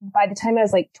by the time I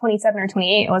was like 27 or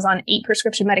 28, I was on 8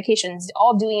 prescription medications,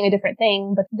 all doing a different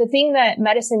thing. But the thing that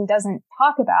medicine doesn't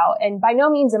talk about, and by no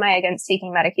means am I against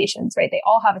taking medications, right? They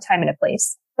all have a time and a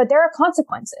place, but there are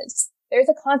consequences. There's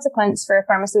a consequence for a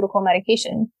pharmaceutical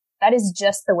medication. That is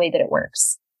just the way that it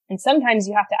works. And sometimes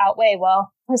you have to outweigh,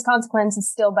 well, this consequence is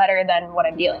still better than what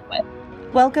I'm dealing with.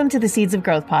 Welcome to the Seeds of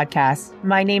Growth podcast.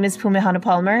 My name is Pumihana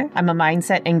Palmer. I'm a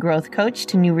mindset and growth coach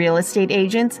to new real estate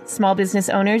agents, small business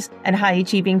owners, and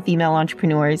high-achieving female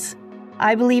entrepreneurs.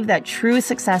 I believe that true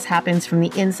success happens from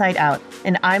the inside out,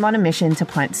 and I'm on a mission to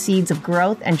plant seeds of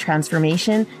growth and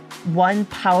transformation, one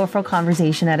powerful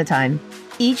conversation at a time.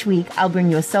 Each week, I'll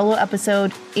bring you a solo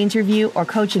episode, interview, or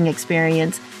coaching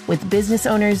experience with business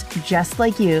owners just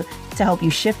like you to help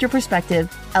you shift your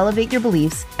perspective, elevate your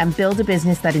beliefs, and build a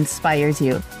business that inspires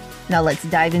you. Now let's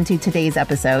dive into today's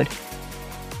episode.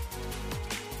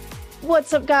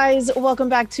 What's up, guys? Welcome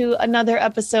back to another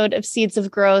episode of Seeds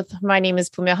of Growth. My name is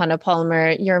Pumihana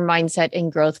Palmer, your mindset and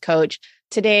growth coach.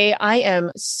 Today, I am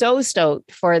so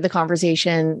stoked for the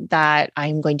conversation that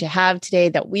I'm going to have today,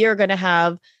 that we are going to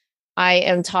have. I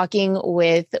am talking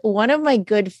with one of my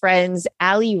good friends,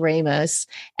 Ali Ramos,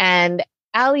 and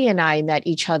Ali and I met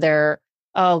each other,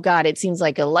 oh God, it seems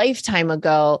like a lifetime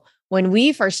ago when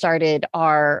we first started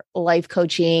our life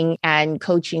coaching and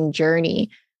coaching journey.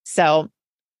 So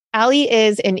Ali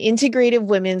is an integrative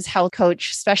women's health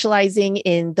coach specializing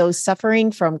in those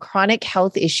suffering from chronic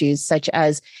health issues such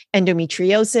as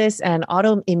endometriosis and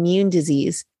autoimmune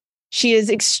disease. She is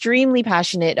extremely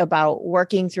passionate about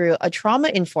working through a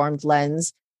trauma-informed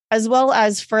lens, as well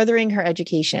as furthering her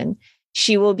education.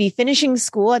 She will be finishing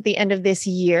school at the end of this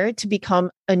year to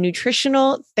become a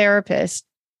nutritional therapist,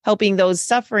 helping those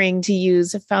suffering to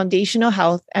use foundational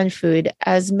health and food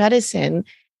as medicine.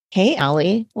 Hey,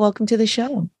 Ali, welcome to the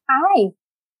show. Hi.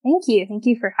 Thank you. Thank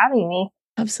you for having me.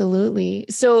 Absolutely.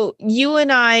 So you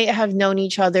and I have known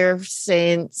each other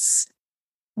since,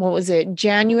 what was it,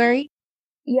 January?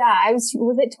 Yeah,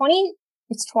 was it 20?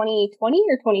 It's 2020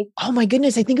 or 20? Oh my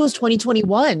goodness, I think it was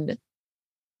 2021.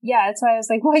 Yeah, that's why I was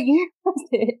like, what year was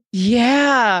it?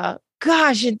 Yeah.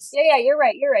 Gosh, it's... Yeah, you're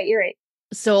right.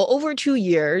 So over 2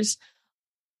 years,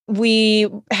 we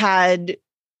had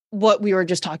what we were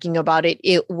just talking about.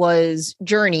 It was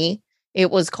Journey. It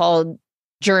was called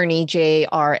Journey,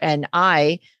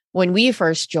 JRNI, when we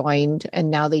first joined,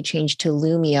 and now they changed to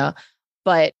Lumia.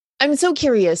 But I'm so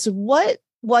curious, what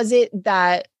was it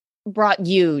that brought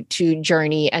you to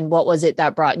Journey, and what was it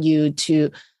that brought you to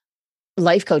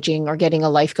life coaching or getting a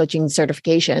life coaching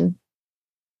certification?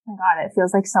 Oh my God, it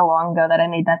feels like so long ago that I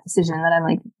made that decision that I'm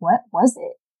like, what was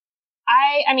it?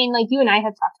 I mean, like you and I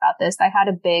have talked about this. I had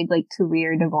a big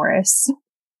career divorce.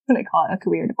 What I call it, a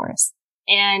career divorce.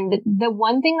 And the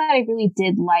one thing that I really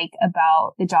did like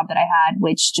about the job that I had,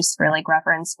 which just for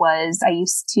reference, was I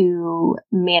used to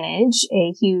manage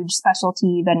a huge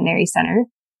specialty veterinary center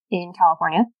in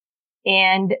California.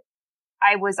 And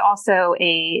I was also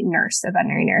a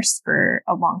veterinary nurse for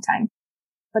a long time.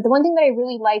 But the one thing that I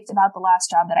really liked about the last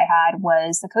job that I had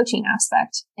was the coaching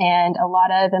aspect, and a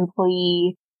lot of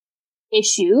employee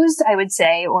issues, I would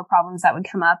say, or problems that would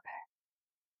come up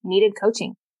needed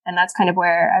coaching. And that's kind of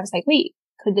where I was like, wait,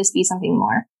 could this be something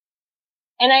more?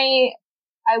 And I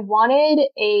wanted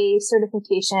a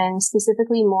certification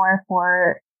specifically more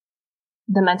for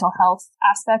the mental health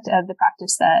aspect of the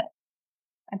practice that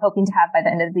I'm hoping to have by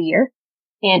the end of the year.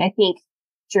 And I think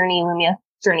Lumia,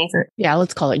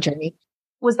 let's call it Journey,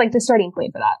 was the starting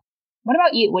point for that. What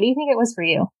about you? What do you think it was for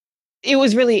you? It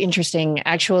was really interesting,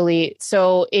 actually.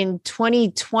 So in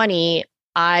 2020,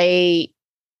 I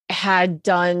had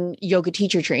done yoga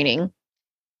teacher training.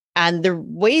 And the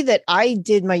way that I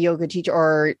did my yoga teacher,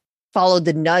 or followed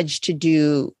the nudge to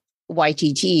do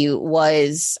YTT,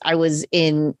 was I was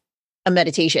in a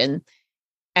meditation.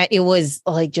 And it was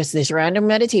just this random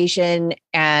meditation.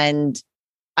 And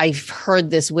I've heard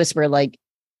this whisper yoga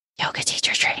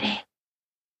teacher training.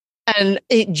 And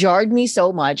it jarred me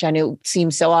so much. And it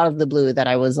seemed so out of the blue that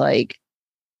I was like,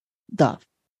 the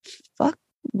fuck?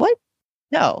 What?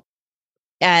 No.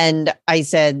 And I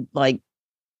said,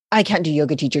 I can't do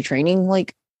yoga teacher training.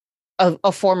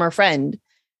 A former friend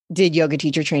did yoga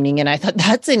teacher training. And I thought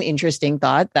that's an interesting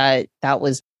thought. That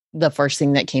was the first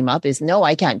thing that came up is, no,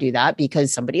 I can't do that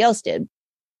because somebody else did.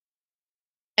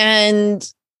 And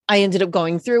I ended up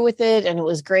going through with it, and it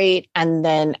was great. And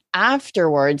then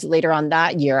afterwards, later on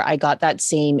that year, I got that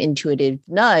same intuitive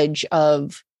nudge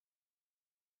of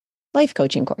life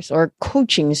coaching course or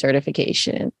coaching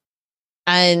certification.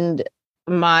 And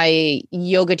my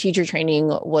yoga teacher training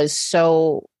was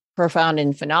so profound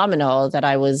and phenomenal that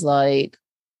I was like,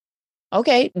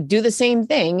 okay, do the same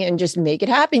thing and just make it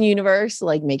happen, universe,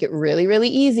 like make it really, really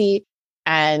easy.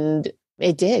 And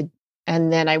it did.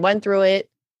 And then I went through it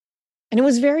and it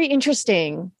was very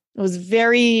interesting. It was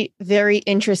very, very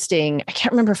interesting. I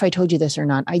can't remember if I told you this or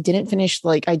not. I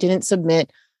didn't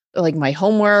submit like my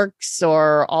homeworks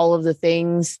or all of the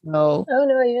things. So, oh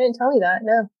no, you didn't tell me that.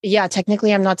 No. yeah,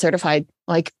 technically I'm not certified.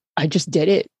 Like I just did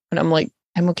it and I'm like,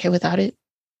 I'm okay without it.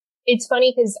 It's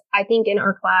funny because I think in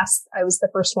our class, I was the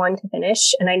first one to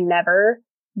finish and I never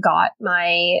got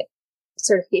my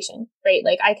certification, right?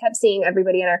 Like I kept seeing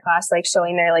everybody in our class, like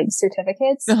showing their like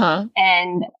certificates.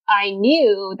 And I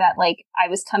knew that like I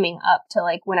was coming up to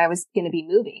like when I was going to be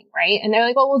moving, right? And they're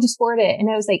like, oh, we'll just forward it. And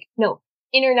I was like, no,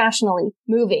 internationally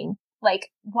moving. Like,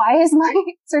 why is my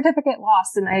certificate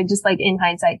lost? And I just like in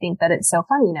hindsight think that it's so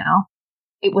funny now.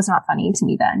 It was not funny to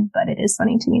me then, but it is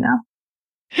funny to me now.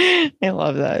 I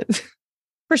love that.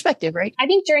 Perspective, right? I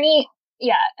think Journey,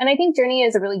 yeah. And I think Journey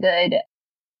is a really good,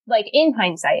 like in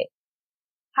hindsight,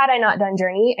 had I not done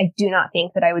Journey, I do not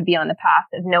think that I would be on the path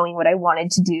of knowing what I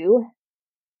wanted to do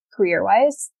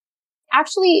career-wise.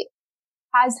 Actually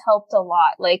has helped a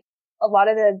lot. Like a lot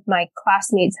of my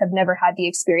classmates have never had the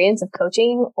experience of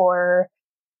coaching, or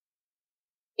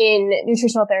in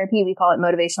nutritional therapy, we call it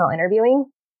motivational interviewing.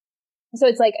 So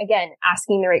it's like, again,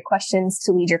 asking the right questions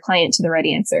to lead your client to the right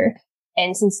answer.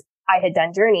 And since I had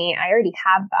done Journey, I already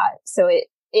have that. So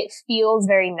it feels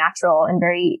very natural and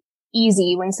very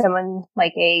easy when someone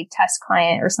like a test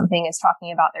client or something is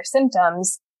talking about their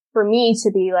symptoms for me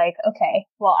to be like, okay,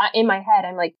 well, in my head,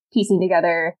 I'm like piecing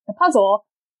together the puzzle,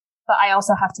 but I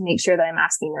also have to make sure that I'm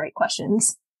asking the right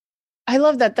questions. I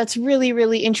love that. That's really,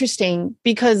 really interesting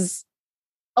because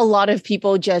a lot of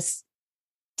people just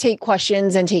take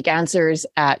questions and take answers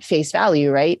at face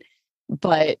value, right?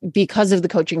 But because of the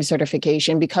coaching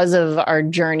certification, because of our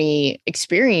Journey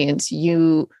experience,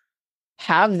 you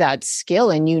have that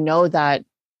skill and you know that,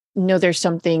 no, there's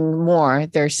something more,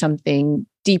 there's something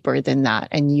deeper than that.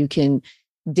 And you can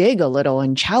dig a little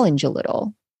and challenge a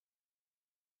little.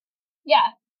 Yeah.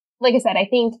 Like I said, I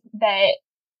think that,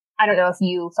 I don't know if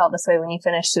you felt this way when you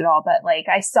finished it all, but like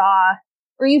I saw,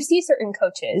 or you see certain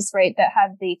coaches, right, that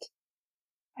have the,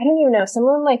 I don't even know, some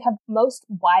of them like have most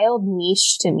wild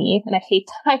niche to me. And I hate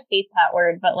that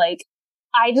word, but like,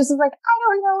 I just was like, I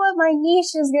don't know what my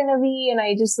niche is going to be. And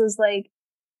I just was like,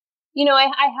 you know, I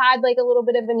had like a little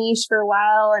bit of a niche for a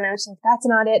while and I was like, that's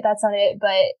not it. That's not it.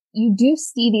 But you do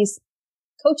see these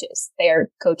coaches, they are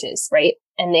coaches, right?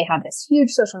 And they have this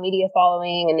huge social media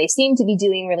following and they seem to be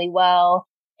doing really well.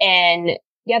 And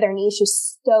yeah, their niche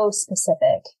is so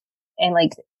specific. And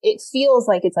like, it feels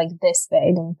like it's like this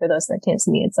big. And for those that can't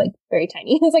see me, it's like very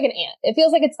tiny. It's like an ant. It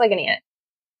feels like it's like an ant.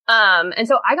 And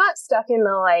so I got stuck in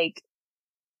the like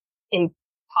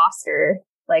imposter.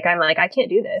 Like, I'm like, I can't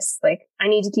do this. Like, I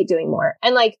need to keep doing more.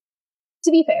 And like,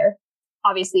 to be fair,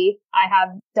 obviously I have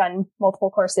done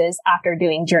multiple courses after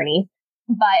doing Journey,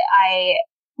 but I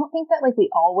don't think that like we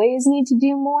always need to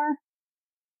do more.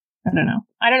 I don't know.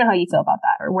 I don't know how you feel about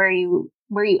that or where you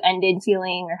ended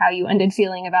feeling or how you ended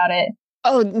feeling about it.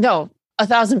 Oh, no,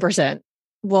 1,000%.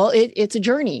 Well, it's a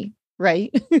journey, right?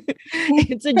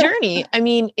 It's a journey. I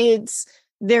mean,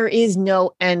 there is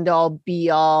no end all be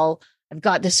all. I've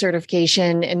got the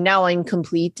certification and now I'm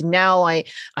complete. Now I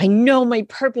know my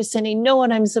purpose and I know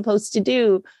what I'm supposed to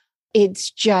do.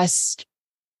 It's just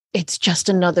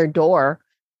another door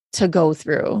to go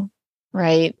through.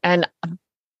 Right. And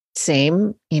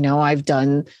same, I've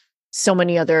done so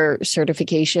many other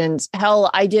certifications. Hell,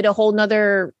 I did a whole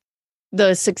nother,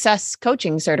 the success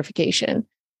coaching certification.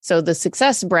 So the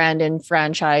success brand and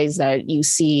franchise that you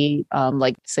see,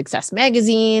 like Success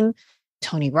Magazine,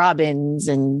 Tony Robbins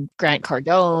and Grant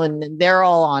Cardone, and they're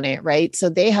all on it, right? So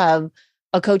they have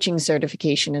a coaching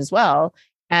certification as well.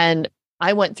 And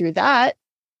I went through that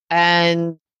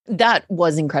and that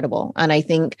was incredible. And I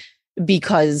think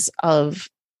because of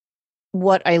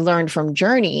what I learned from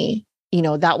Journey,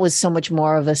 that was so much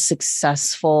more of a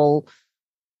successful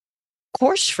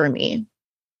course for me.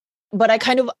 But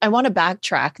I want to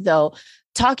backtrack though,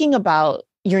 talking about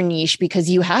your niche because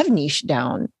you have niche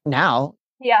down now.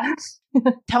 Yeah.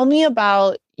 Tell me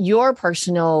about your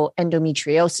personal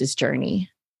endometriosis journey.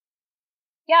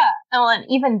 Yeah. Oh, and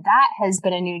even that has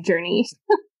been a new journey.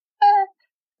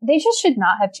 They just should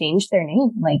not have changed their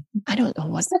name. Like, I don't know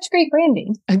what. Such great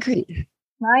branding. Agreed.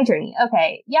 My journey.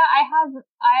 Okay. Yeah, I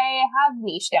have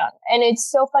niche down. And it's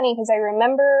so funny because I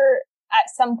remember at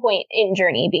some point in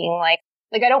Journey being like,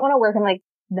 I don't want to work in like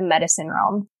the medicine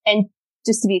realm. And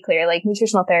just to be clear, like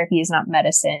nutritional therapy is not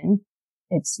medicine.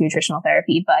 It's nutritional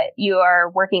therapy, but you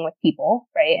are working with people,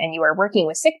 right? And you are working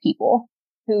with sick people.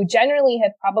 who generally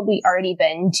have probably already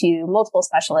been to multiple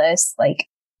specialists, like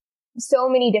so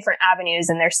many different avenues,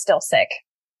 and they're still sick.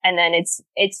 And then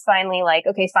it's finally like,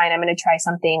 okay, fine, I'm going to try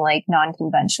something like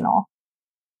non-conventional,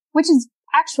 which is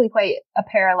actually quite a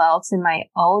parallel to my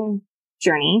own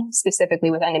journey,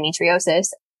 specifically with endometriosis.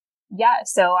 Yeah.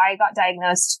 So I got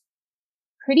diagnosed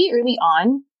pretty early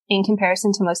on in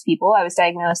comparison to most people. I was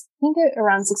diagnosed, I think,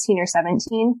 around 16 or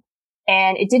 17.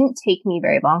 And it didn't take me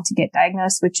very long to get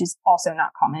diagnosed, which is also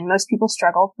not common. Most people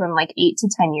struggle from like 8 to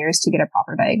 10 years to get a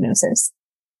proper diagnosis.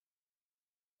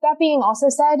 That being also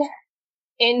said,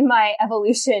 in my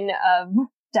evolution of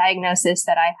diagnosis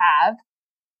that I have,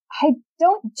 I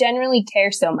don't generally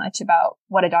care so much about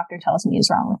what a doctor tells me is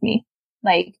wrong with me.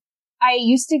 Like, I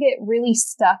used to get really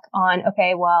stuck on,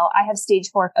 okay, well, I have stage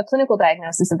 4, a clinical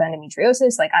diagnosis of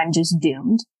endometriosis. Like, I'm just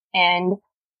doomed. And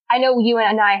I know you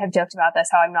and I have joked about this,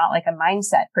 how I'm not like a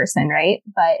mindset person, right?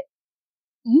 But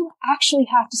you actually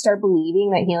have to start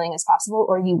believing that healing is possible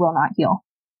or you will not heal.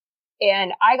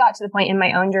 And I got to the point in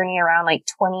my own journey around like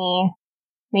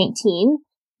 2019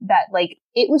 that like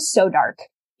it was so dark.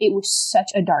 It was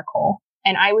such a dark hole.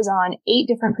 And I was on 8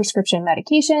 different prescription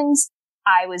medications.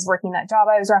 I was working that job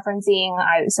I was referencing.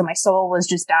 So my soul was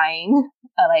just dying.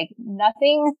 Like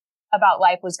nothing about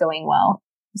life was going well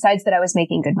besides that I was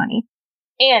making good money.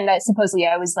 And that supposedly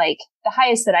I was like the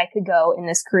highest that I could go in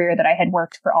this career that I had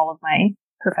worked for all of my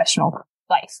professional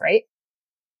life, right?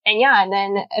 And yeah, and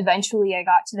then eventually I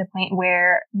got to the point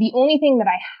where the only thing that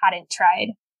I hadn't tried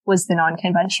was the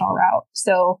non-conventional route.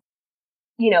 So,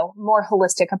 more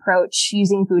holistic approach,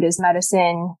 using food as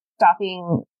medicine,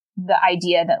 stopping the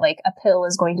idea that like a pill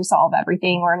is going to solve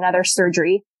everything or another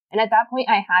surgery. And at that point,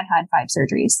 I had 5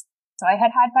 surgeries. So I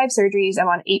had 5 surgeries. I'm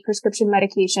on 8 prescription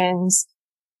medications.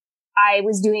 I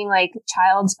was doing like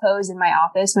child's pose in my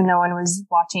office when no one was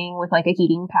watching with like a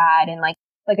heating pad and like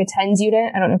a TENS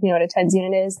unit. I don't know if you know what a TENS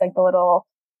unit is, like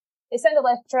they send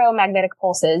electromagnetic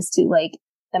pulses to like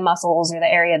the muscles or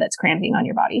the area that's cramping on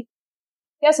your body.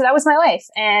 Yeah. So that was my life.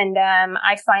 And,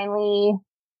 I finally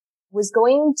was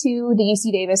going to the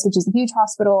UC Davis, which is a huge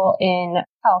hospital in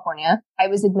California. I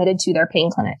was admitted to their pain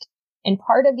clinic. And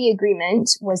part of the agreement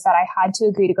was that I had to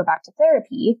agree to go back to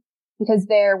therapy because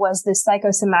there was this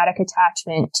psychosomatic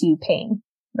attachment to pain,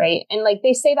 right? And like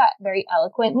they say that very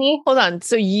eloquently. Hold on.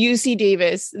 So UC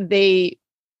Davis, they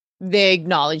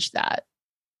acknowledge that.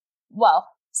 Well,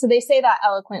 so they say that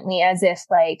eloquently as if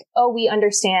like, oh, we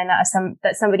understand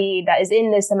that somebody that is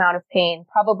in this amount of pain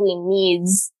probably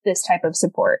needs this type of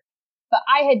support. But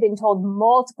I had been told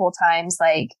multiple times,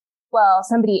 like, well,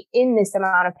 somebody in this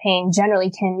amount of pain generally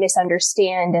can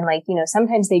misunderstand. And like,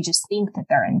 sometimes they just think that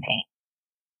they're in pain.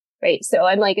 Right. So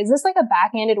I'm like, is this like a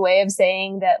backhanded way of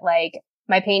saying that like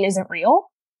my pain isn't real?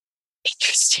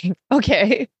 Interesting.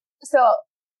 Okay. So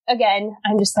again,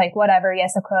 I'm just like, whatever.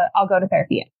 Yes, I'll go to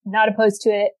therapy. Not opposed to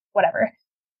it. Whatever.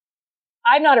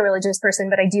 I'm not a religious person,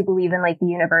 but I do believe in like the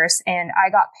universe. And I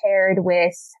got paired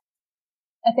with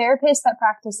a therapist that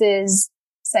practices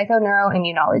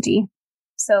psychoneuroimmunology.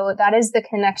 So that is the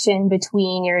connection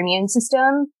between your immune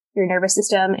system, your nervous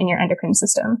system, and your endocrine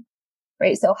system,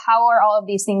 right? So how are all of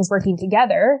these things working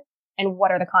together and what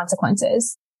are the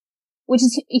consequences? Which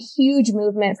is a huge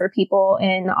movement for people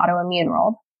in the autoimmune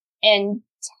world. And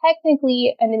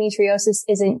technically endometriosis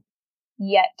isn't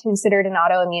yet considered an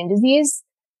autoimmune disease,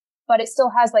 but it still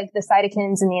has like the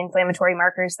cytokines and the inflammatory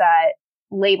markers that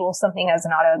label something as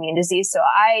an autoimmune disease. So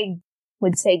I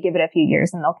would say give it a few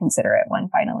years and they'll consider it one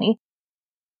finally.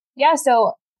 Yeah.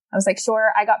 So I was like,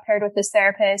 sure. I got paired with this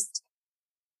therapist.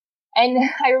 And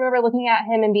I remember looking at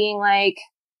him and being like,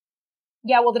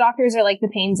 yeah, well, the doctors are like, the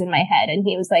pain's in my head. And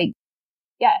he was like,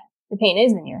 yeah, the pain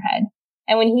is in your head.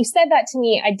 And when he said that to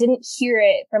me, I didn't hear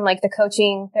it from like the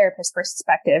coaching therapist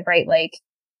perspective, right? Like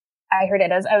I heard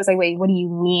it as I was like, wait, what do you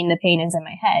mean the pain is in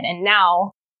my head? And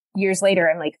now years later,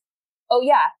 I'm like, oh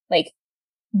yeah, like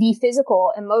the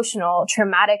physical, emotional,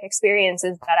 traumatic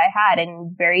experiences that I had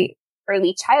in very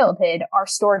early childhood are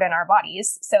stored in our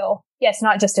bodies. So yes,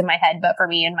 not just in my head, but for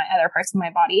me and my other parts of my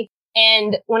body.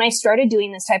 And when I started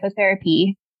doing this type of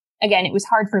therapy, again, it was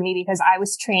hard for me because I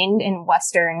was trained in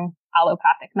Western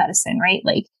allopathic medicine, right?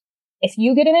 Like if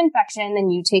you get an infection, then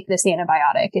you take this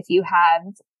antibiotic. If you have,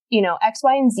 X,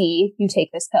 Y, and Z, you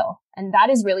take this pill. And that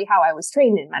is really how I was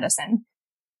trained in medicine.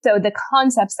 So the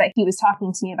concepts that he was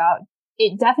talking to me about,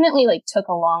 it definitely like took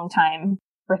a long time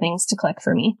for things to click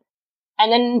for me.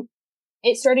 And then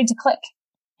it started to click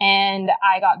and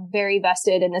I got very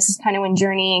vested. And this is kind of when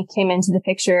Journey came into the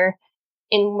picture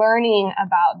in learning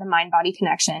about the mind-body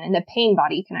connection and the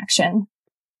pain-body connection.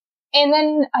 And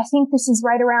then I think this is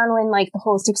right around when like the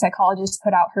holistic psychologist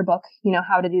put out her book,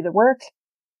 How to Do the Work.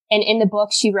 And in the book,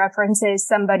 she references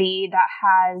somebody that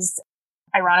has,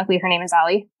 ironically, her name is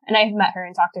Ali, and I've met her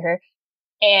and talked to her.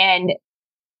 And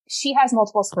she has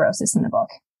multiple sclerosis in the book.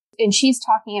 And she's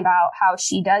talking about how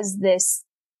she does this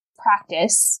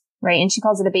practice, right? And she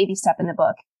calls it a baby step in the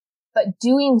book. But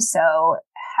doing so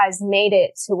has made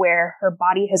it to where her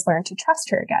body has learned to trust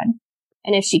her again.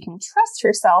 And if she can trust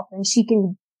herself, then she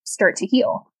can start to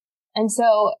heal. And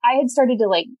so I had started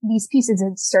to these pieces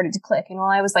had started to click. And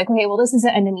while I was like, okay, well, this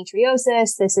isn't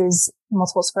endometriosis. This is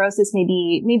multiple sclerosis.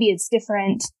 Maybe it's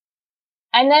different.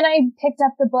 And then I picked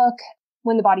up the book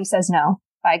When the Body Says No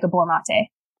by Gabor Mate.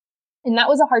 And that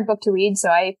was a hard book to read. So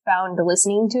I found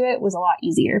listening to it was a lot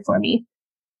easier for me.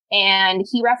 And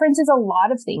he references a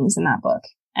lot of things in that book.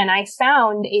 And I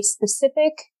found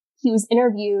he was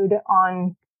interviewed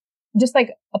on just like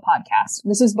a podcast.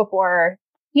 This was before,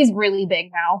 he's really big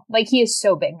now. He is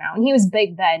so big now. And he was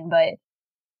big then, but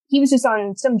he was just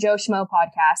on some Joe Schmo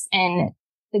podcast. And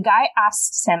the guy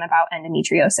asks him about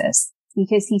endometriosis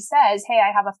because he says, hey,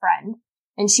 I have a friend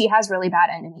and she has really bad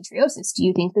endometriosis. Do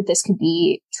you think that this could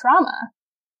be trauma?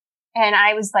 And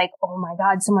I was like, oh my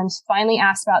God, someone's finally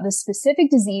asked about this specific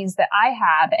disease that I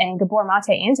have. And Gabor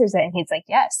Mate answers it. And he's like,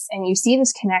 yes. And you see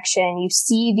this connection. You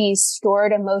see these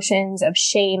stored emotions of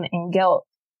shame and guilt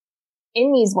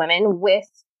in these women with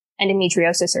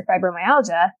endometriosis or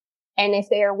fibromyalgia. And if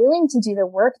they are willing to do the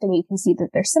work, then you can see that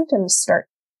their symptoms start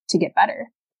to get better.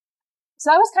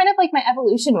 So that was kind of like my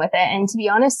evolution with it. And to be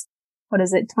honest,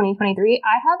 2023?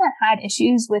 I haven't had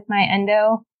issues with my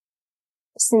endo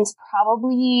since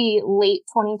probably late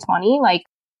 2020.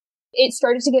 It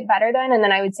started to get better then. And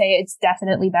then I would say it's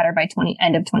definitely better by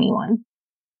end of 21.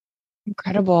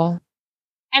 Incredible.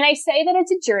 And I say that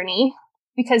it's a journey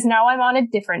because now I'm on a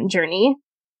different journey.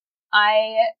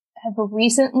 I have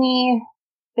recently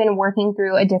been working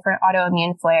through a different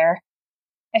autoimmune flare.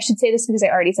 I should say this because I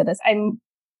already said this. I'm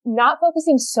not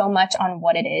focusing so much on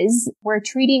what it is. We're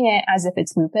treating it as if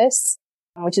it's lupus,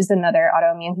 which is another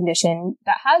autoimmune condition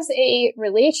that has a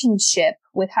relationship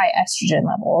with high estrogen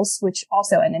levels, which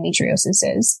also endometriosis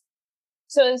is.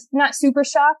 So I was not super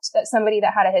shocked that somebody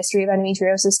that had a history of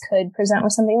endometriosis could present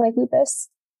with something like lupus.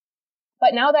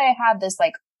 But now that I have this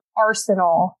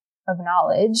arsenal of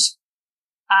knowledge,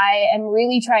 I am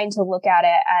really trying to look at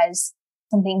it as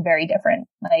something very different.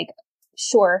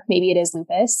 Sure, maybe it is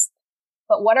lupus,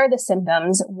 but what are the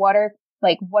symptoms? What are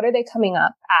they coming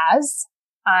up as?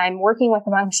 I'm working with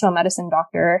a functional medicine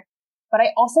doctor, but I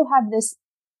also have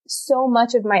so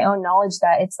much of my own knowledge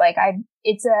that it's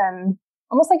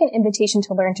almost like an invitation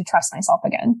to learn to trust myself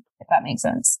again, if that makes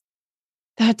sense.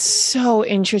 That's so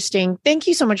interesting. Thank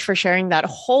you so much for sharing that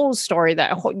whole story,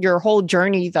 your whole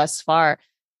journey thus far.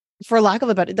 For lack of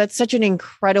a better, that's such an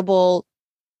incredible,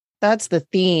 that's the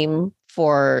theme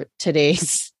for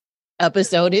today's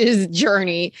episode is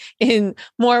journey in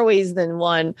more ways than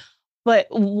one. But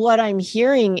what I'm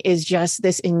hearing is just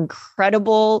this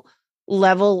incredible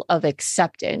level of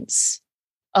acceptance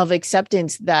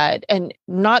that, and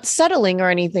not settling or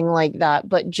anything like that,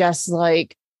 but just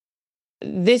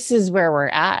this is where we're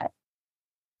at.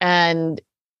 And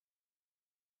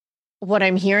what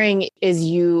I'm hearing is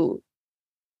you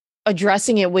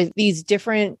addressing it with these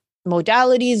different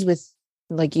modalities with,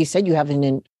 like you said, you have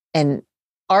an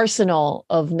arsenal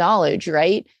of knowledge,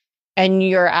 right? And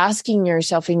you're asking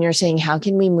yourself and you're saying, how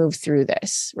can we move through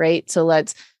this? Right. So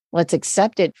let's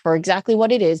accept it for exactly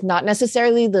what it is, not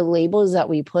necessarily the labels that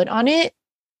we put on it,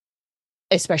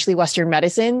 especially Western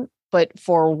medicine, but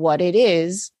for what it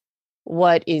is,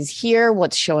 what is here,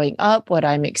 what's showing up, what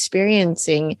I'm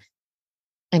experiencing,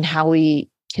 and how we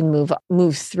can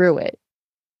move through it.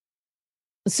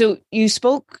 So you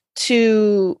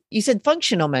said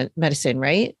functional medicine,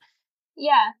 right?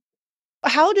 Yeah.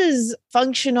 How does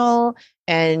functional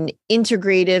and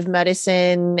integrative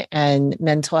medicine and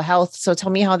mental health, so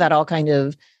tell me how that all kind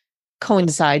of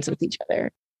coincides with each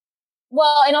other.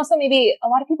 Well, and also maybe a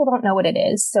lot of people don't know what it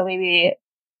is. So maybe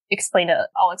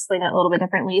I'll explain it a little bit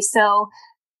differently. So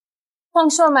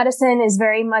functional medicine is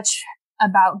very much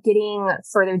about getting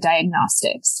further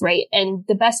diagnostics, right? And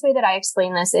the best way that I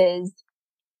explain this is,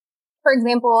 for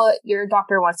example, your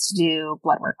doctor wants to do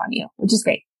blood work on you, which is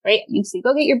great, right? You say,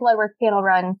 go get your blood work panel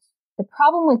run. The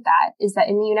problem with that is that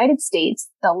in the United States,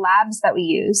 the labs that we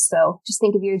use, so just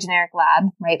think of your generic lab,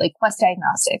 right? Like Quest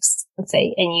Diagnostics, let's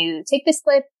say, and you take this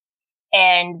clip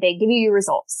and they give you your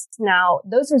results. Now,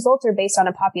 those results are based on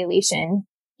a population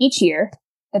each year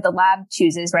that the lab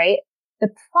chooses, right? The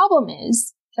problem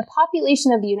is the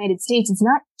population of the United States is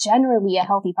not generally a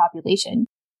healthy population.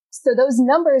 So those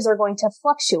numbers are going to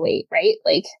fluctuate, right?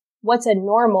 Like what's a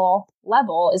normal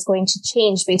level is going to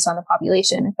change based on the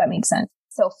population, if that makes sense.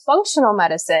 So functional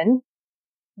medicine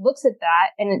looks at that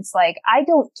and it's like, I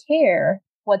don't care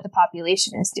what the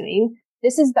population is doing.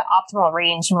 This is the optimal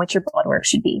range in which your blood work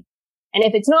should be. And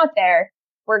if it's not there,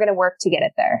 we're going to work to get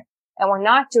it there. And we're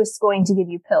not just going to give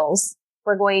you pills.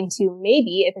 We're going to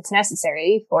maybe, if it's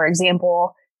necessary, for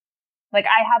example, like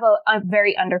I have a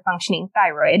very underfunctioning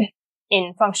thyroid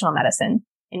in functional medicine.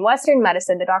 In Western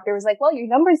medicine, the doctor was like, well, your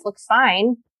numbers look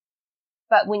fine.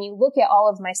 But when you look at all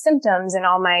of my symptoms and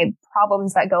all my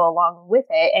problems that go along with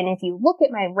it, and if you look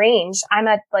at my range, I'm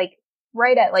at like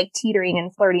right at like teetering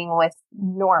and flirting with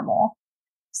normal.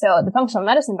 So the functional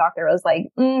medicine doctor was like,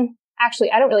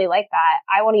 actually, I don't really like that.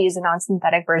 I want to use a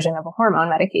non-synthetic version of a hormone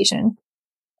medication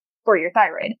for your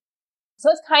thyroid.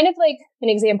 So it's kind of like an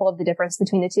example of the difference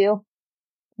between the two.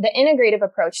 The integrative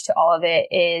approach to all of it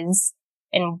is,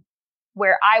 and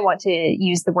where I want to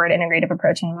use the word integrative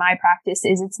approach in my practice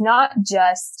is it's not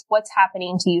just what's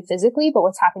happening to you physically, but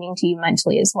what's happening to you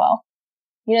mentally as well.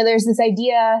 You know, there's this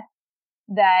idea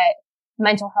that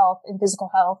mental health and physical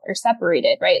health are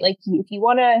separated, right? Like if you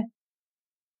want to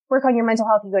work on your mental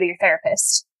health, you go to your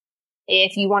therapist.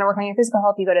 If you want to work on your physical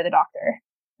health, you go to the doctor.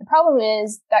 The problem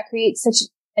is that creates such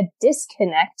a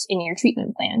disconnect in your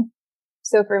treatment plan.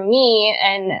 So for me,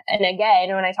 and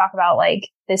again, when I talk about like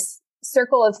this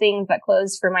circle of things that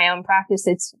closed for my own practice,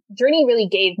 it's Journey really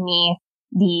gave me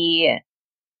the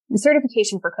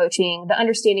certification for coaching, the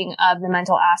understanding of the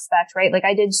mental aspect, right? Like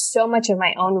I did so much of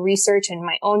my own research and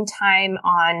my own time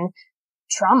on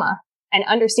trauma and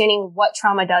understanding what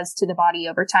trauma does to the body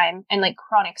over time and like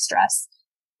chronic stress.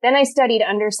 Then I studied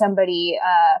under somebody,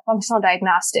 functional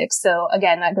diagnostics. So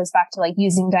again, that goes back to like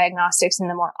using diagnostics in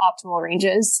the more optimal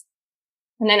ranges.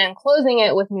 And then I'm closing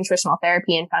it with nutritional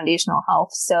therapy and foundational health.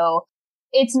 So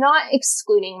it's not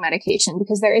excluding medication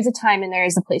because there is a time and there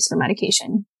is a place for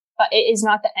medication, but it is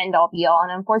not the end all be all.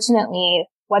 And unfortunately,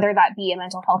 whether that be a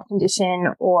mental health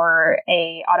condition or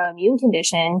a autoimmune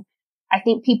condition, I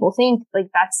think people think like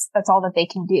that's all that they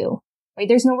can do, right?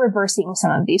 There's no reversing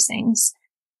some of these things,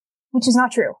 which is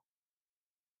not true.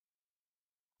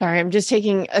 Sorry, I'm just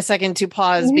taking a second to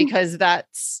pause because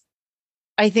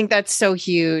I think that's so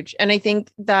huge. And I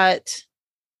think that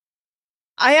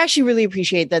I actually really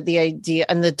appreciate that the idea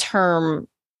and the term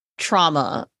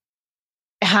trauma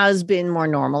has been more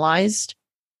normalized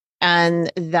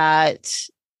and that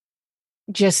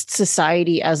just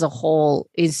society as a whole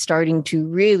is starting to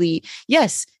really,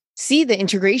 yes, see the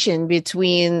integration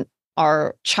between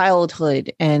our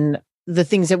childhood and the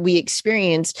things that we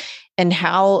experienced and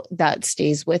how that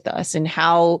stays with us and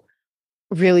how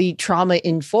really trauma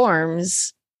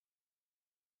informs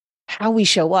how we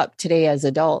show up today as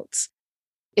adults.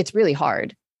 It's really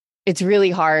hard. It's really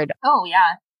hard. Oh,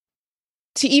 yeah.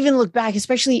 To even look back,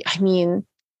 especially, I mean,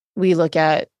 we look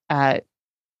at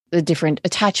the different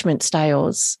attachment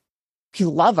styles. We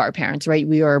love our parents, right?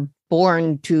 We are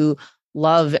born to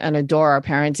love and adore our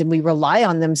parents, and we rely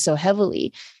on them so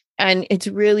heavily. And it's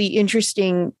really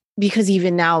interesting because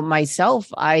even now myself,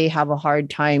 I have a hard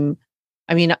time.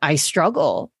 I mean, I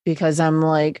struggle because I'm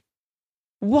like,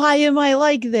 why am I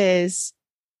like this?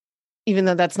 Even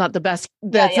though that's not the best,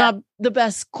 not the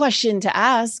best question to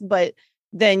ask. But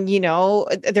then, you know,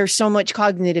 there's so much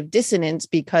cognitive dissonance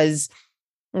because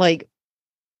like,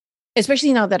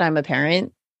 especially now that I'm a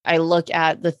parent, I look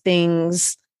at the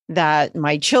things that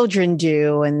my children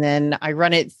do, and then I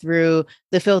run it through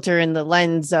the filter and the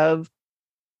lens of,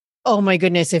 oh my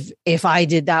goodness, if I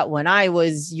did that when I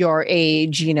was your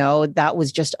age, you know, that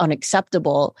was just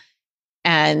unacceptable.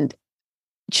 And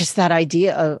just that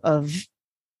idea of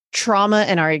trauma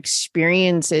and our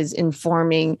experiences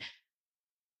informing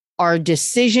our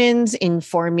decisions,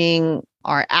 informing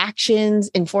our actions,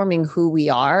 informing who we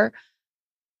are.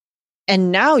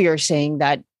 And now you're saying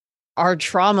that our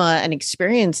trauma and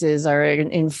experiences are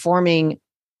informing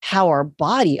how our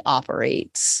body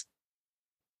operates.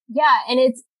 Yeah.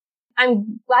 And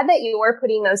I'm glad that you are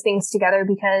putting those things together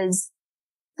because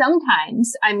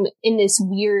sometimes I'm in this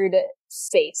weird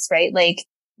space, right? Like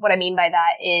what I mean by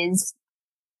that is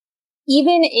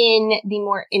even in the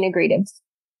more integrative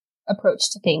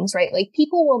approach to things, right? Like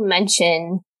people will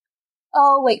mention,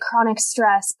 oh, like chronic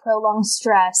stress, prolonged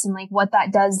stress, and like what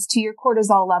that does to your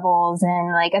cortisol levels.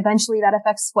 And like eventually that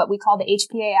affects what we call the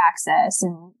HPA axis,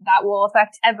 and that will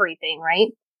affect everything, right?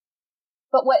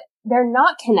 But what they're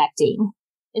not connecting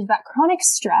is that chronic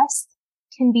stress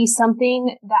can be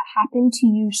something that happened to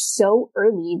you so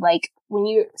early. Like when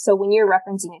you're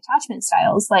referencing attachment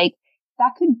styles, like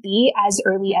that could be as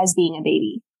early as being a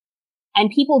baby. And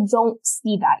people don't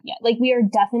see that yet. Like we are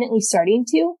definitely starting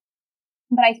to.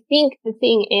 But I think the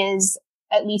thing is,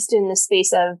 at least in the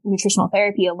space of nutritional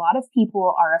therapy, a lot of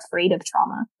people are afraid of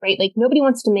trauma, right? Like nobody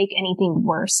wants to make anything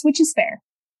worse, which is fair.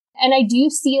 And I do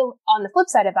see on the flip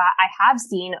side of that, I have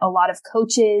seen a lot of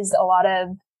coaches, a lot of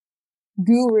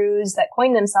gurus that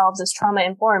coin themselves as trauma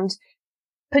informed,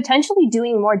 potentially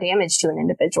doing more damage to an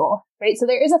individual, right? So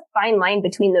there is a fine line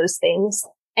between those things.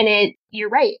 And you're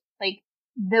right. Like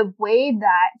the way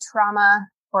that trauma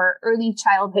or early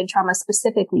childhood trauma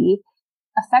specifically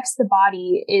affects the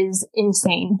body is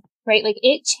insane, right? Like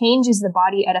it changes the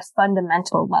body at a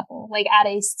fundamental level, like at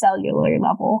a cellular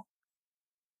level.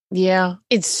 Yeah,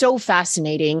 it's so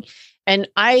fascinating. And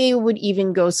I would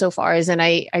even go so far as, and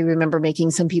I remember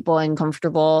making some people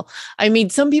uncomfortable. I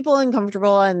made some people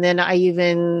uncomfortable. And then I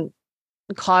even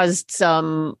caused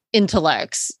some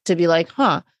intellects to be like,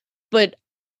 huh. But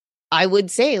I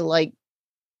would say like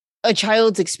a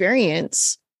child's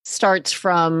experience starts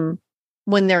from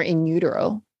when they're in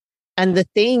utero, and the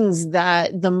things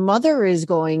that the mother is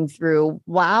going through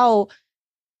while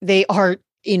they are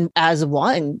in as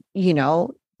one,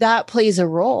 that plays a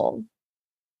role.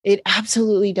 It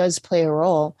absolutely does play a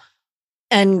role.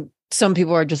 And some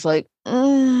people are just like,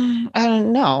 I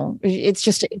don't know. It's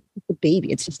just a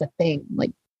baby. It's just a thing.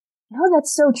 Like, no,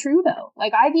 that's so true though.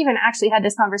 Like I've even actually had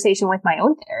this conversation with my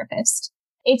own therapist.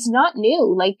 It's not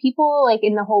new. Like people like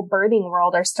in the whole birthing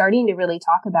world are starting to really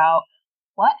talk about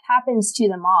what happens to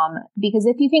the mom. Because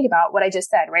if you think about what I just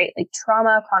said, right? Like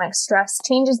trauma, chronic stress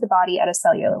changes the body at a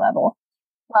cellular level.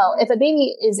 Well, if a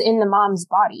baby is in the mom's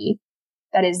body,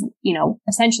 that is,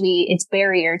 essentially its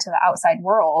barrier to the outside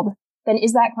world, then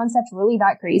is that concept really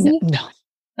that crazy? No.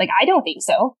 Like, I don't think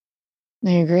so.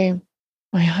 I agree.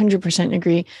 I 100%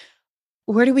 agree.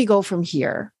 Where do we go from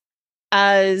here?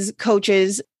 As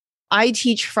coaches, I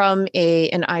teach from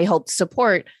and I help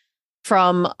support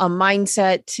from a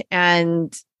mindset,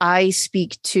 and I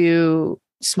speak to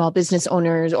small business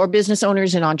owners or business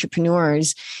owners and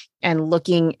entrepreneurs and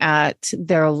looking at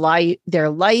their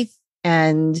life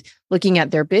and looking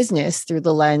at their business through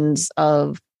the lens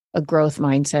of a growth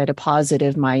mindset, a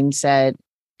positive mindset,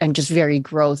 and just very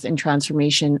growth and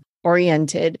transformation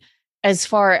oriented. As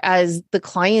far as the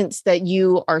clients that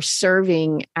you are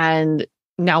serving and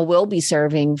now will be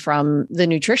serving from the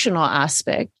nutritional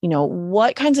aspect,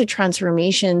 what kinds of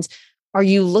transformations are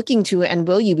you looking to and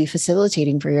will you be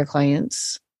facilitating for your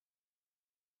clients?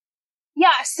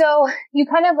 Yeah. So you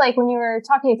kind of like when you were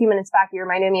talking a few minutes back, you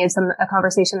reminded me of a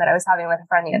conversation that I was having with a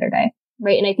friend the other day.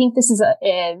 Right. And I think this is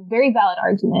a very valid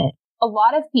argument. A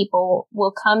lot of people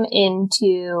will come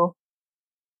into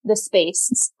the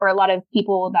space, or a lot of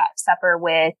people that suffer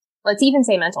with, let's even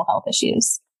say mental health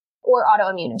issues or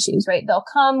autoimmune issues, right? They'll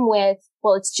come with,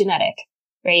 well, it's genetic,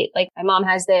 right? Like my mom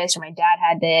has this, or my dad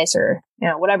had this, or,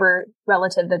 whatever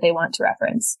relative that they want to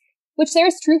reference, which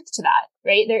there's truth to that,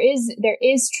 right? There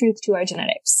is truth to our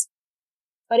genetics,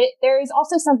 but there is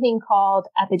also something called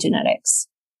epigenetics.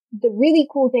 The really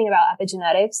cool thing about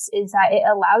epigenetics is that it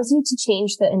allows you to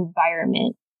change the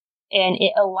environment, and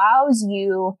it allows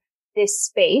you this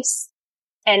space.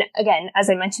 And again, as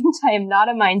I mentioned, I am not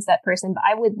a mindset person, but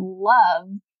I would love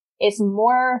if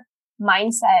more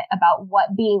mindset about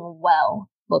what being well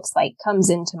looks like comes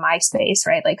into my space,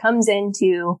 right? Like comes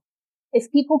into, if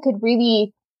people could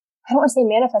really, I don't want to say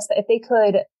manifest, but if they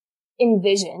could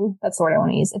envision, that's the word I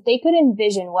want to use. If they could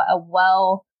envision what a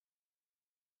well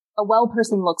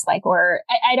person looks like, or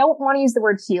I don't want to use the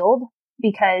word healed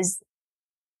because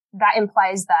that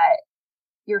implies that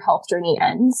your health journey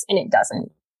ends, and it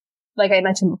doesn't. Like I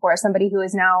mentioned before, somebody who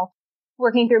is now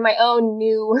working through my own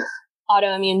new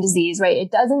autoimmune disease, right?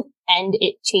 It doesn't end,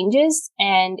 it changes.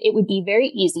 And it would be very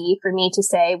easy for me to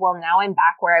say, well, now I'm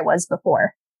back where I was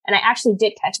before. And I actually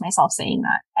did catch myself saying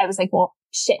that. I was like, well,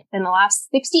 shit, then the last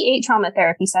 68 trauma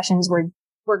therapy sessions were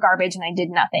garbage and I did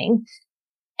nothing.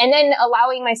 And then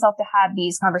allowing myself to have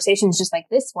these conversations just like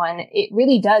this one, it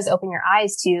really does open your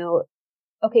eyes to,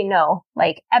 okay, no,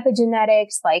 like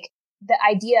epigenetics, like the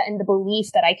idea and the belief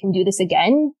that I can do this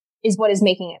again is what is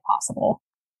making it possible.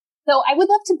 So I would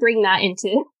love to bring that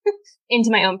into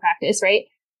my own practice, right?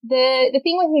 The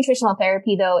thing with nutritional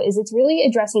therapy though, is it's really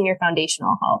addressing your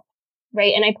foundational health,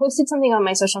 right? And I posted something on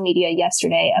my social media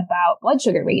yesterday about blood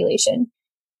sugar regulation.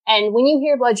 And when you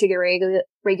hear blood sugar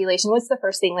regulation, what's the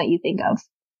first thing that you think of?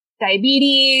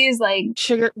 Diabetes, like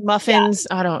sugar muffins.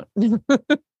 Yeah. I don't.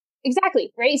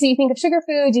 Exactly. Right. So you think of sugar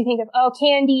foods, you think of,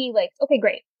 candy, like, okay,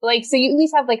 great. Like, so you at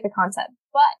least have like the concept,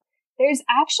 but there's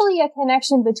actually a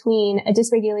connection between a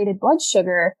dysregulated blood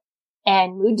sugar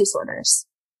and mood disorders.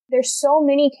 There's so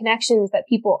many connections that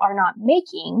people are not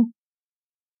making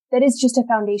that is just a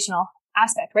foundational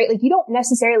aspect, right? Like you don't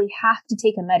necessarily have to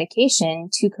take a medication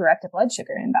to correct a blood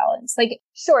sugar imbalance. Like,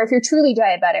 sure, if you're truly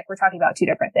diabetic, we're talking about two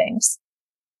different things.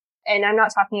 And I'm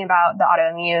not talking about the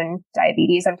autoimmune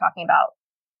diabetes. I'm talking about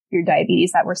your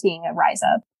diabetes that we're seeing a rise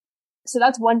of. So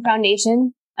that's one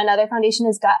foundation. Another foundation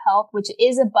is gut health, which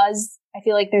is a buzz. I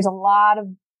feel like there's a lot of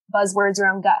buzzwords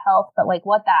around gut health, but like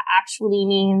what that actually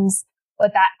means,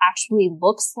 what that actually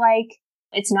looks like.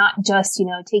 It's not just,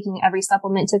 taking every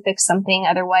supplement to fix something.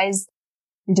 Otherwise,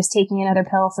 you're just taking another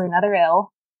pill for another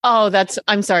ill. Oh,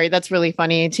 I'm sorry. That's really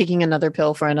funny. Taking another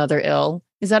pill for another ill.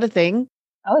 Is that a thing?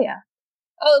 Oh, yeah.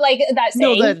 Oh, like that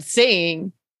saying? No, that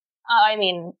saying. I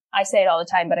mean, I say it all the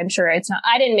time, but I'm sure it's not.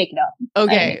 I didn't make it up.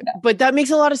 Okay. But that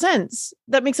makes a lot of sense.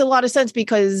 That makes a lot of sense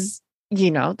because,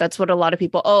 that's what a lot of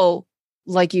people,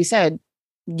 like you said,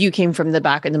 you came from the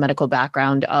back in the medical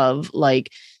background of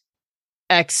like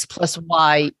X plus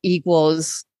Y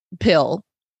equals pill,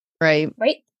 right?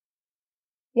 Right.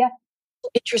 Yeah.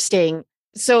 Interesting.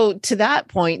 So to that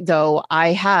point, though,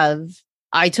 I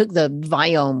took the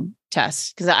Viome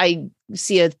test because I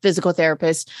see a physical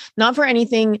therapist, not for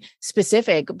anything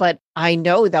specific, but I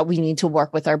know that we need to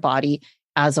work with our body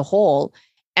as a whole.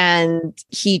 And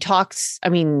he talks, I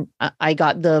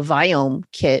got the Viome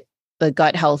kit, the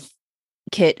gut health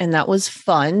kit, and that was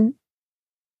fun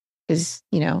because,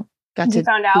 got to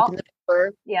found out.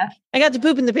 Yeah. I got to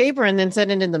poop in the paper and then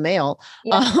send it in the mail.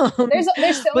 Yeah.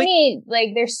 There's so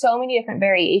many different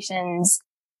variations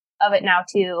of it now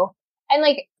too. And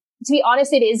like, to be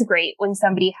honest, it is great when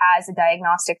somebody has a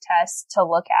diagnostic test to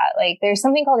look at. Like there's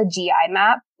something called a GI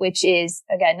map, which is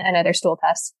again, another stool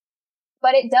test,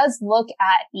 but it does look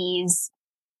at these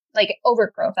like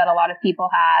overgrowth that a lot of people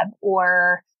have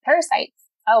or parasites.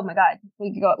 Oh my God.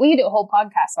 We could do a whole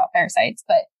podcast about parasites,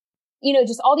 but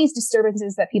just all these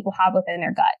disturbances that people have within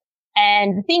their gut.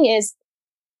 And the thing is,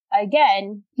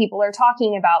 again, people are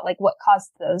talking about like what caused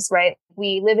those, right?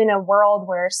 We live in a world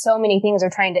where so many things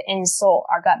are trying to insult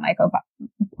our gut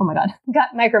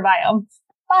microbiome.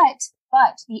 But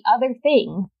the other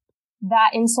thing that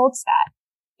insults that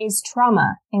is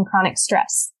trauma and chronic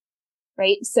stress,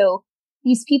 right? So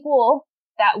these people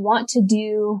that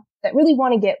really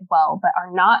want to get well, but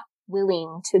are not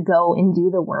willing to go and do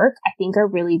the work, I think are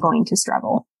really going to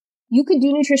struggle. You could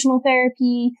do nutritional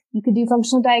therapy. You could do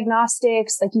functional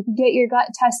diagnostics. Like you could get your gut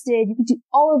tested. You could do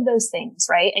all of those things,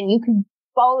 right? And you could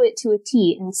follow it to a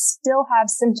T and still have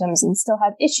symptoms and still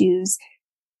have issues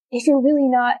if you're really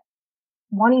not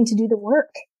wanting to do the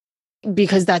work.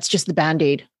 Because that's just the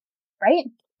Band-Aid. Right?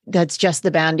 That's just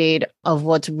the Band-Aid of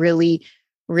what's really,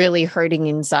 really hurting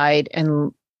inside.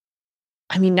 And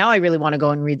now I really want to go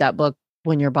and read that book,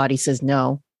 When Your Body Says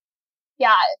No.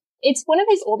 Yeah. It's one of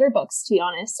his older books, to be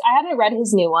honest. I haven't read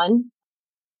his new one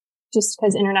just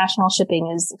because international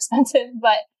shipping is expensive,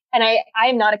 and I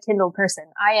am not a Kindle person.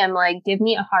 I am like, give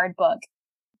me a hard book.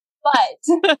 But,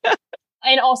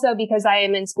 and also because I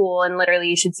am in school and literally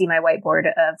you should see my whiteboard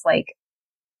of like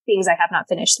things I have not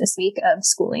finished this week of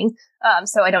schooling.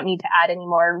 So I don't need to add any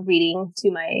more reading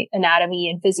to my anatomy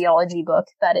and physiology book.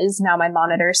 That is now my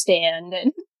monitor stand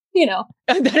and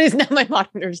That is not my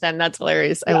monitor stand. That's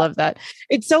hilarious. Yeah. I love that.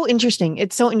 It's so interesting.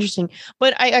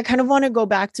 But I kind of want to go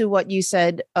back to what you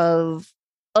said of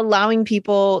allowing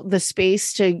people the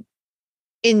space to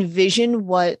envision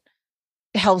what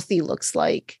healthy looks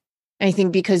like. I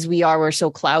think because we're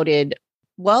so clouded.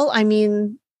 Well,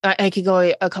 I could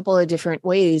go a couple of different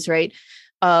ways, right?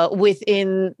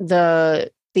 Within they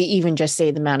even just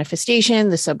say the manifestation,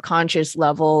 the subconscious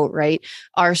level, right?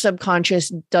 Our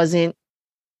subconscious doesn't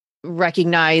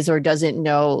recognize or doesn't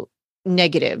know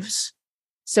negatives.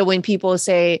 So when people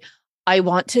say, I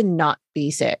want to not be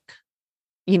sick,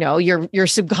 your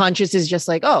subconscious is just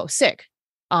like, oh, sick.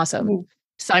 Awesome. Mm-hmm.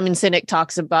 Simon Sinek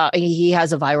talks about, he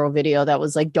has a viral video that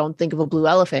was like, don't think of a blue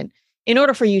elephant. In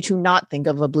order for you to not think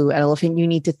of a blue elephant, you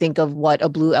need to think of what a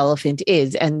blue elephant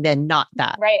is and then not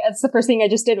that. Right. That's the first thing I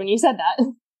just did when you said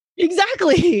that.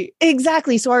 Exactly.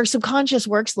 So our subconscious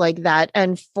works like that.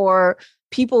 And for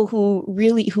people who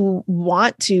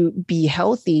want to be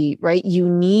healthy, right? You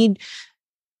need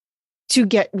to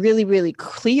get really, really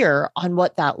clear on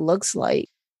what that looks like.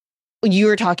 You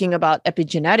were talking about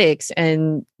epigenetics,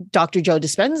 and Dr. Joe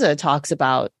Dispenza talks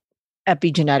about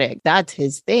epigenetic. That's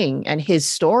his thing. And his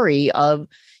story of,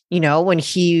 when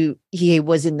he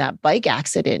was in that bike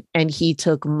accident and he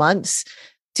took months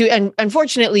and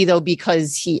unfortunately though,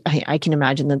 because I can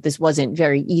imagine that this wasn't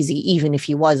very easy, even if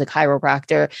he was a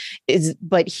chiropractor,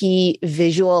 but he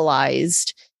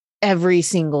visualized every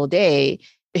single day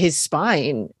his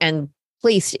spine and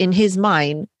placed in his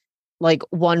mind like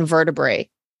one vertebrae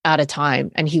at a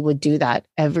time. And he would do that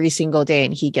every single day,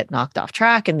 and he'd get knocked off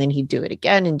track, and then he'd do it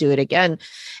again and do it again.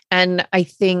 And I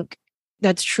think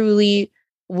that's truly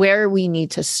where we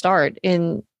need to start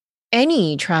in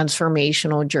any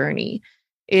transformational journey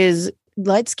is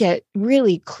let's get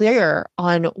really clear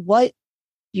on what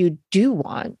you do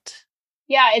want.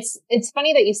 Yeah, it's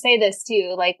funny that you say this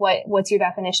too. Like what's your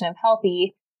definition of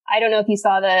healthy? I don't know if you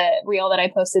saw the reel that I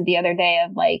posted the other day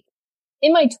of like,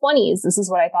 in my 20s, this is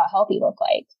what I thought healthy looked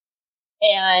like.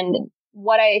 And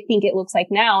what I think it looks like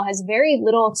now has very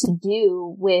little to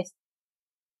do with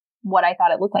what I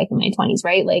thought it looked like in my 20s,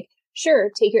 right? Like,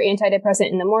 sure, take your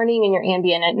antidepressant in the morning and your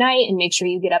Ambien at night and make sure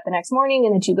you get up the next morning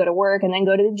and that you go to work and then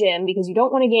go to the gym because you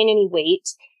don't want to gain any weight.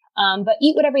 But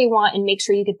eat whatever you want and make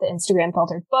sure you get the Instagram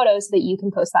filtered photos so that you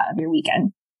can post that of your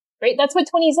weekend, right? That's what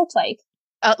 20s looked like.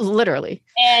 Literally.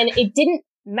 And it didn't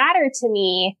matter to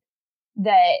me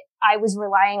that I was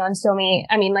relying on so many.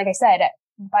 I mean, like I said,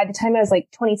 by the time I was like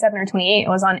 27 or 28, I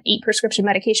was on 8 prescription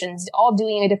medications, all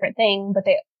doing a different thing. But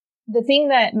the thing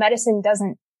that medicine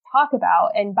doesn't talk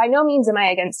about, and by no means am I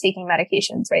against taking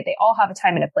medications, right? They all have a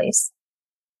time and a place,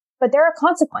 but there are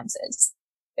consequences.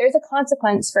 There's a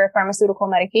consequence for a pharmaceutical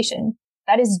medication.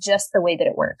 That is just the way that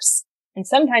it works. And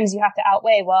sometimes you have to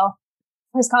outweigh, well,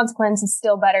 this consequence is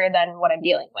still better than what I'm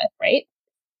dealing with, right?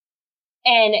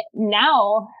 And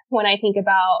now when I think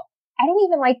about, I don't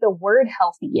even like the word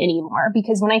healthy anymore,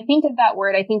 because when I think of that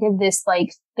word, I think of this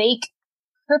like fake,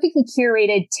 perfectly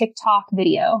curated TikTok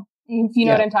video. If you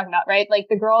know what I'm talking about, right? Like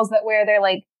the girls that wear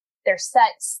their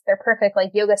sets, they're perfect,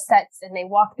 like yoga sets, and they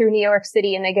walk through New York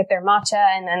City and they get their matcha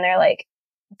and then they're like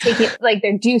taking, like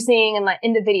they're juicing and like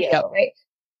in the video, right?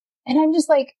 And I'm just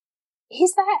like,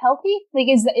 is that healthy? Like,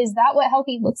 is that what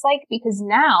healthy looks like? Because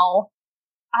now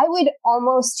I would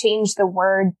almost change the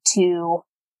word to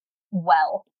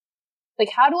well. Like,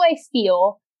 how do I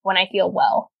feel when I feel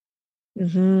well?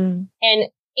 Mm-hmm.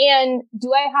 And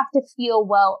do I have to feel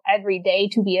well every day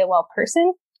to be a well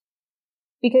person?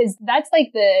 Because that's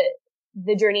like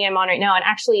the journey I'm on right now. And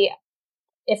actually,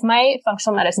 if my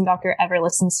functional medicine doctor ever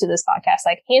listens to this podcast,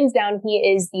 like hands down, he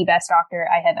is the best doctor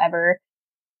I have ever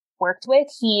worked with.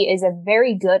 He is a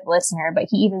very good listener, but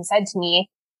he even said to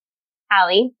me,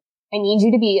 Ali, I need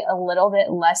you to be a little bit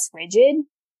less rigid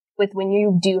with when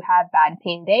you do have bad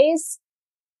pain days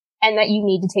and that you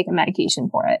need to take a medication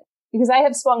for it. Because I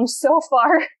have swung so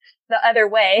far the other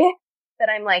way that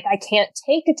I'm like, I can't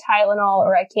take a Tylenol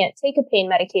or I can't take a pain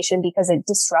medication because it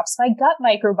disrupts my gut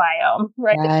microbiome,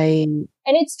 right? And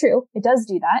it's true. It does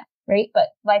do that, right? But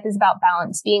life is about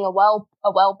balance. Being a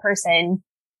well person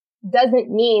doesn't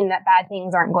mean that bad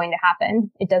things aren't going to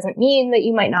happen. It doesn't mean that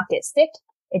you might not get sick.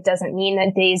 It doesn't mean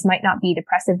that days might not be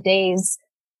depressive days.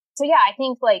 So yeah, I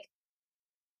think like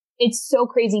it's so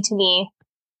crazy to me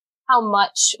how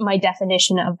much my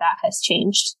definition of that has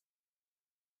changed.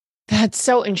 That's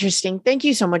so interesting. Thank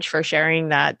you so much for sharing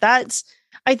that.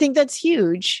 I think that's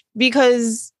huge,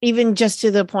 because even just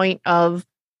to the point of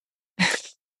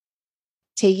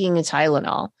taking a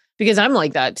Tylenol, because I'm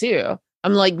like that too.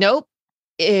 I'm like, nope.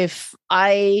 If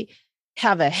I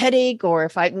have a headache, or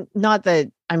if not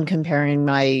that I'm comparing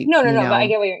my, no, but I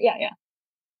get what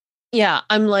yeah.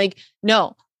 I'm like,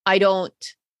 no, I don't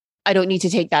need to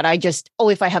take that. I just,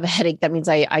 if I have a headache, that means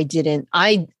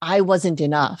I wasn't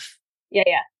enough. Yeah.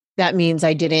 That means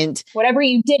I didn't, whatever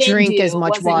you didn't drink do as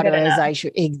much water as I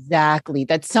should. Exactly.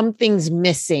 That something's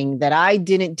missing, that I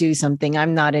didn't do something.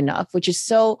 I'm not enough, which is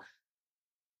so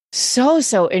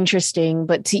interesting.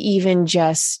 But to even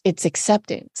just, it's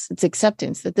acceptance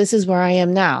that this is where I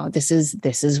am now. This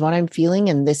is what I'm feeling.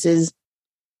 And this is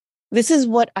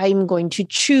what I'm going to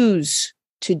choose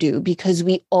to do, because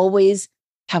we always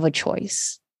have a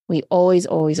choice. We always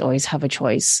have a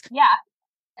choice. Yeah.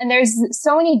 And there's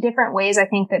so many different ways I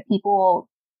think that people,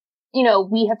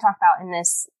 we have talked about in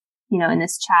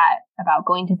this chat about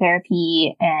going to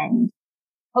therapy and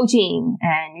coaching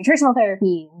and nutritional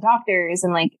therapy and doctors.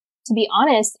 And like, to be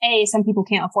honest, A, some people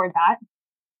can't afford that.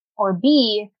 Or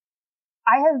B,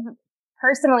 I have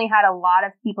personally had a lot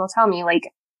of people tell me like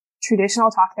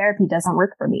traditional talk therapy doesn't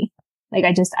work for me. Like,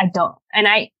 I don't. And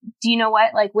do you know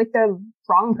what? Like with the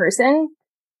wrong person,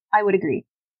 I would agree.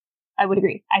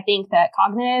 I think that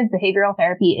cognitive behavioral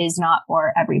therapy is not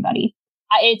for everybody.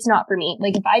 It's not for me.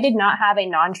 Like if I did not have a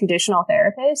non-traditional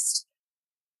therapist,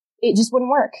 it just wouldn't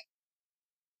work.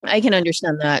 I can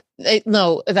understand that.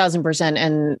 No, 1,000%.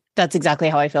 And that's exactly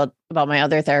how I felt about my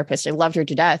other therapist. I loved her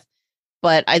to death.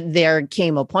 But there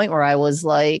came a point where I was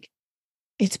like,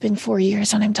 it's been 4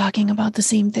 years and I'm talking about the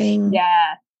same thing.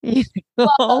 Yeah.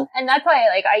 Well, and that's why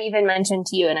I even mentioned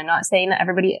to you, and I'm not saying that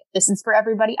this is for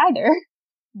everybody either.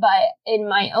 But in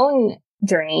my own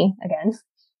journey again,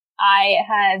 I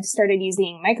have started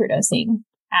using microdosing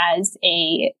as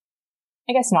a,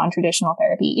 I guess, non-traditional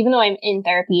therapy, even though I'm in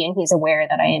therapy and he's aware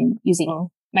that I am using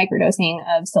microdosing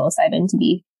of psilocybin to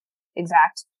be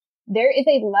exact. There is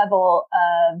a level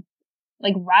of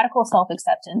like radical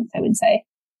self-acceptance, I would say,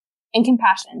 and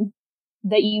compassion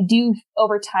that you do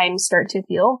over time start to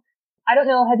feel. I don't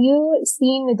know. Have you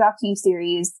seen the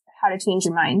docu-series How to Change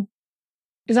Your Mind?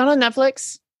 Is that on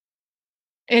Netflix?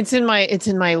 It's in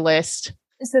my list.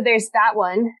 So there's that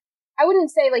one. I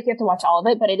wouldn't say like you have to watch all of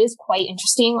it, but it is quite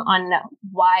interesting on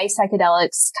why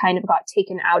psychedelics kind of got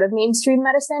taken out of mainstream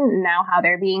medicine and now how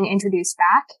they're being introduced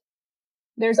back.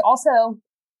 There's also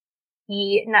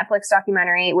the Netflix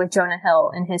documentary with Jonah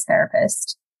Hill and his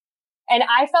therapist. And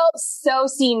I felt so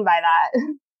seen by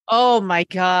that. Oh my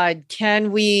God.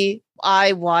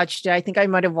 I watched it. I think I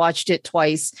might have watched it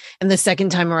twice. And the second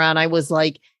time around, I was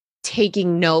like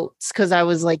taking notes because I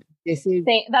was like,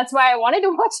 that's why I wanted to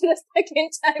watch it a second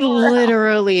time around.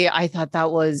 Literally, I thought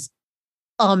that was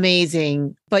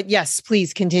amazing. But yes,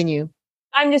 please continue.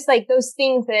 I'm just like those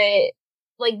things that,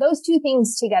 like those two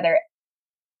things together,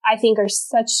 I think are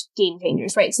such game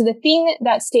changers, right? So the thing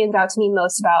that stands out to me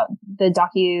most about the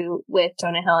docu with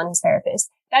Jonah Hill and his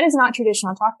therapist, that is not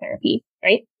traditional talk therapy,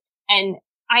 right? And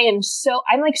I'm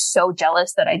like so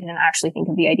jealous that I didn't actually think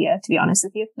of the idea, to be honest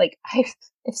with you. Like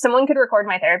if someone could record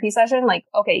my therapy session, like,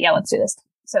 okay, yeah, let's do this.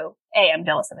 So I'm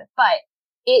jealous of it, but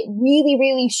it really,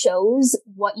 really shows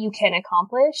what you can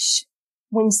accomplish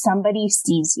when somebody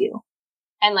sees you.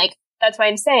 And like, that's why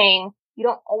I'm saying you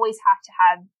don't always have to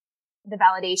have the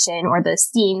validation or the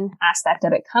seen aspect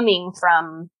of it coming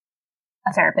from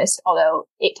a therapist, although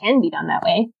it can be done that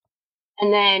way.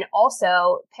 And then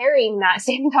also pairing that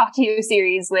same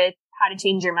docu-series with How to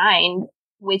Change Your Mind,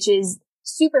 which is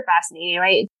super fascinating,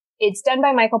 right? It's done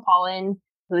by Michael Pollan,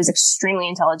 who is extremely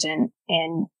intelligent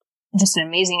and just an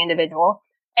amazing individual.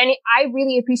 And I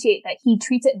really appreciate that he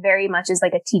treats it very much as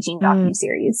like a teaching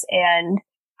docu-series. And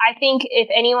I think if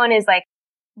anyone is like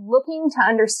looking to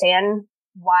understand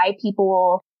why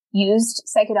people used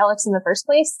psychedelics in the first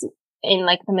place in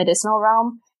like the medicinal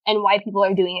realm and why people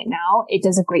are doing it now, it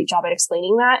does a great job at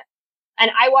explaining that. And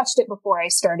I watched it before I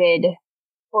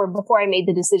made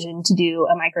the decision to do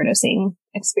a microdosing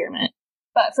experiment.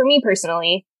 But for me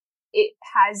personally, it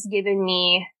has given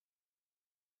me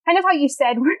kind of how you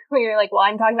said where you're like, well,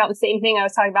 I'm talking about the same thing I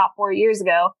was talking about 4 years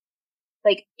ago.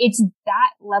 Like it's that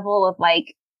level of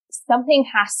like, something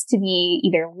has to be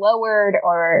either lowered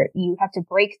or you have to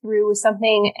break through with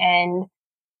something. And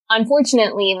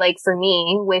unfortunately, like for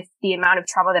me, with the amount of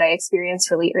trauma that I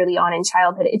experienced really early on in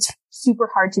childhood, it's super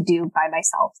hard to do by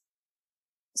myself.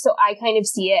 So I kind of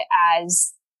see it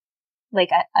as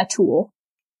like a tool.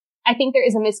 I think there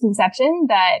is a misconception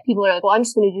that people are like, well, I'm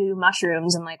just going to do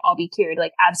mushrooms and like I'll be cured.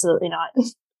 Like, absolutely not.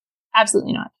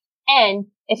 Absolutely not. And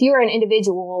if you are an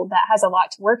individual that has a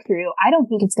lot to work through, I don't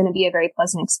think it's going to be a very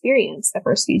pleasant experience the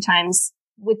first few times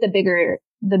with the bigger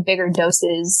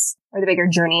doses or the bigger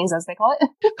journeys, as they call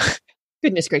it.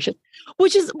 Goodness gracious.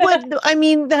 Which is what I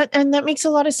mean, that makes a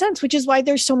lot of sense, which is why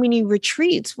there's so many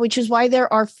retreats, which is why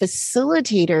there are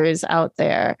facilitators out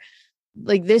there.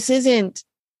 Like this isn't,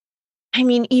 I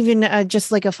mean, even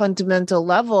just like a fundamental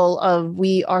level of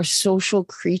we are social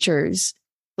creatures.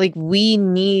 Like we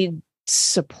need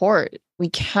support. We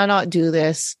cannot do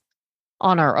this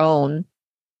on our own.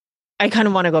 I kind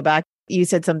of want to go back. You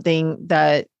said something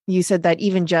that you said that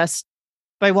even just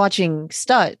by watching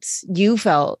Stutz, you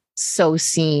felt so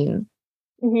seen.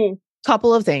 Mm-hmm.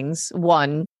 Couple of things.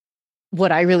 One,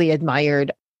 what I really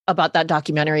admired about that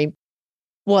documentary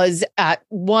was at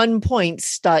one point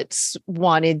Stutz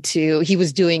he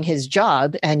was doing his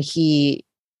job and he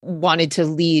wanted to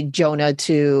lead Jonah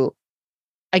to,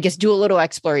 I guess, do a little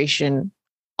exploration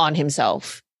on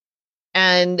himself.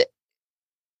 And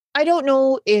I don't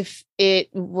know if it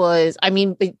was, I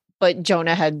mean, but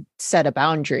Jonah had set a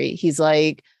boundary. He's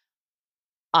like,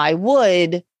 I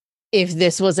would if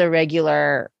this was a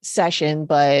regular session,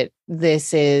 but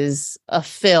this is a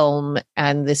film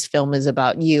and this film is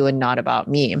about you and not about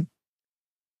me.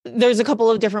 There's a couple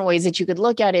of different ways that you could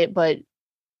look at it, but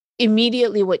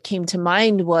immediately what came to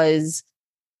mind was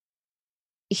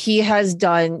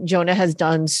Jonah has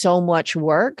done so much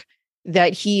work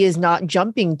that he is not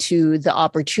jumping to the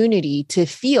opportunity to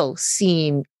feel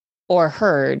seen or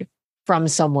heard from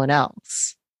someone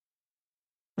else.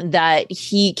 That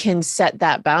he can set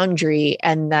that boundary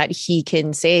and that he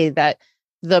can say that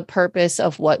the purpose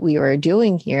of what we are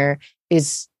doing here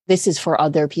is this is for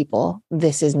other people.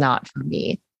 This is not for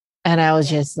me. And I was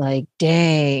just like,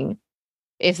 dang,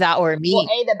 if that were me.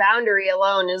 Well, the boundary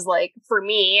alone is like, for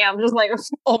me, I'm just like,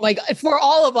 oh my God, for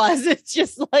all of us, it's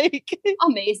just like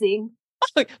amazing.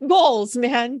 Goals,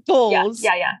 man, goals.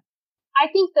 Yeah. I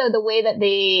think the way that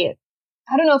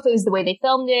I don't know if it was the way they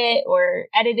filmed it or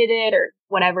edited it or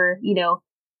whatever,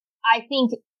 I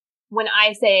think when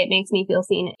I say it makes me feel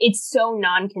seen, it's so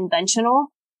non-conventional.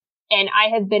 And I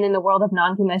have been in the world of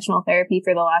non-conventional therapy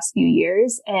for the last few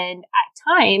years. And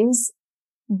at times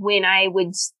when I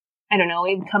would, I don't know,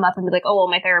 it would come up and be like, oh, well,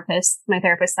 my therapist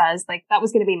says, like, that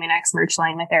was going to be my next merch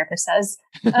line. My therapist says,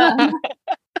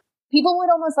 people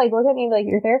would almost like look at me like,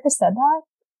 your therapist said that?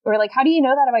 Or like, how do you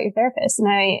know that about your therapist? And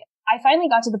I finally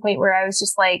got to the point where I was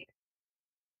just like,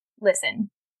 listen,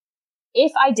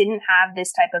 if I didn't have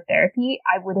this type of therapy,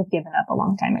 I would have given up a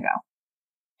long time ago.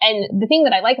 And the thing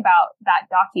that I like about that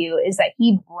docu is that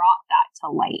he brought that to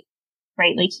light,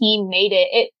 right? Like he made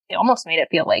it almost made it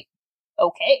feel like,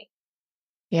 okay.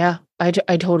 Yeah, I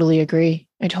totally agree.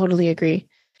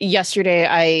 Yesterday,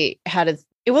 I had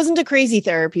it wasn't a crazy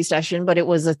therapy session, but it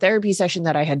was a therapy session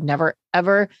that I had never,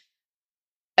 ever,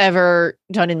 ever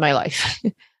done in my life.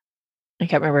 I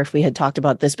can't remember if we had talked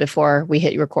about this before we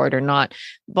hit record or not,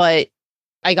 but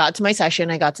I got to my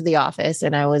session, I got to the office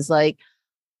and I was like,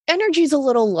 energy's a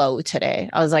little low today.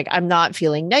 I was like, I'm not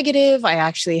feeling negative. I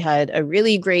actually had a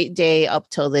really great day up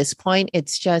till this point.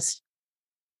 It's just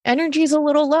energy's a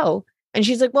little low. And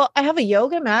she's like, well, I have a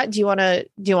yoga mat. Do you want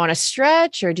to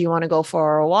stretch or do you want to go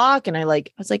for a walk? And I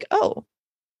was like, oh,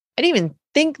 I didn't even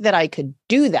think that I could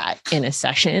do that in a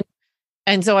session.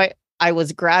 And so I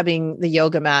was grabbing the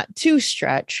yoga mat to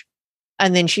stretch.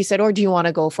 And then she said, or do you want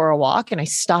to go for a walk? And I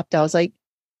stopped. I was like,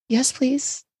 yes,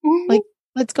 please. Like,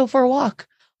 let's go for a walk.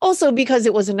 Also, because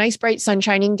it was a nice, bright,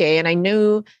 sunshining day. And I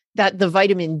knew that the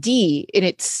vitamin D in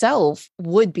itself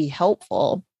would be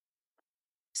helpful.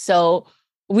 So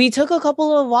we took a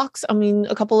couple of walks,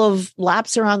 a couple of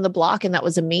laps around the block, and that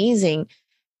was amazing.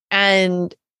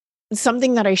 And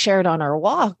something that I shared on our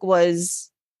walk was,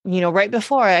 right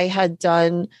before I had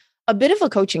done a bit of a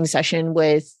coaching session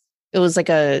it was like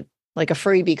a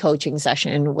freebie coaching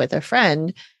session with a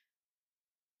friend.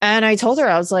 And I told her,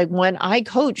 I was like, when I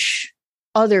coach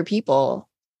other people,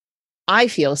 I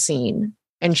feel seen.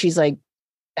 And she's like,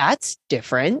 that's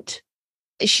different.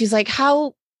 She's like,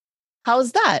 how's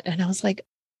that? And I was like,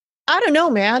 I don't know,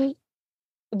 man.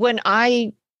 When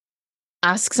I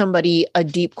ask somebody a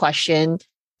deep question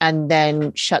and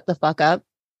then shut the fuck up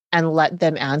and let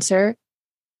them answer,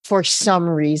 for some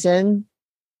reason,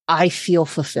 I feel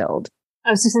fulfilled.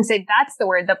 I was just going to say, that's the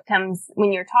word that comes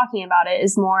when you're talking about it,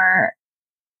 is more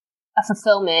a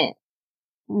fulfillment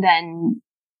than,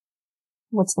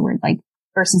 what's the word, like,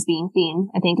 versus being seen.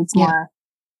 I think it's more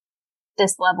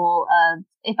this level of,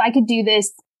 if I could do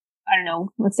this, I don't know,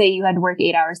 let's say you had to work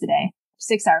 8 hours a day,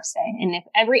 6 hours a day. And if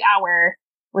every hour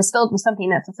was filled with something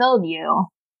that fulfilled you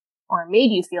or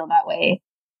made you feel that way,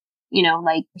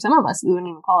 like for some of us, we wouldn't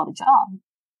even call it a job.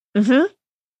 Mm-hmm.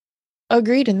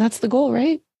 Agreed. And that's the goal,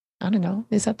 right? I don't know.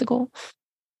 Is that the goal?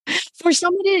 For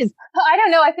some it is. I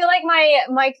don't know. I feel like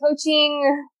my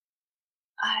coaching,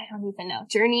 I don't even know,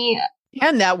 journey.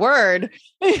 And that word.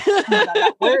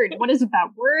 That word. What is that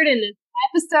word in this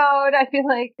episode? I feel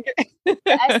like the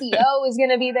SEO is going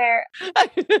to be there.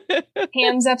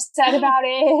 Pam's upset about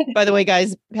it. By the way,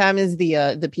 guys, Pam is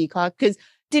the peacock. Because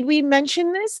did we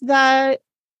mention this, that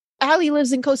Ali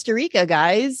lives in Costa Rica,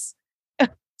 guys?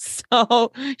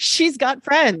 So she's got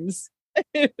friends.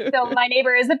 So my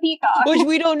neighbor is a peacock. Which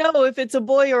we don't know if it's a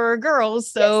boy or a girl.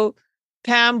 So yes.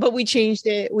 Pam, but we changed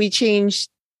it. We changed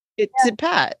it to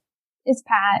Pat. It's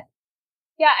Pat.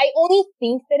 Yeah, I only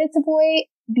think that it's a boy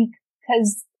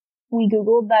because we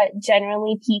Googled that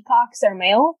generally peacocks are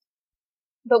male,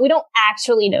 but we don't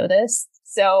actually know this.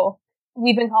 So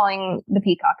we've been calling the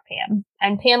peacock Pam.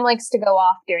 And Pam likes to go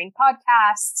off during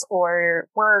podcasts or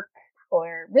work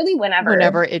or really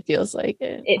whenever it feels like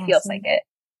it. It feels like it.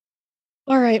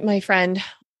 All right, my friend.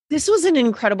 This was an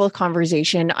incredible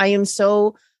conversation. I am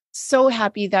so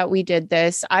happy that we did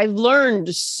this. I've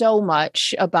learned so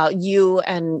much about you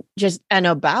and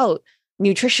about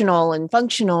nutritional and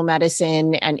functional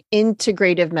medicine and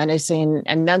integrative medicine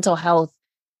and mental health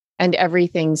and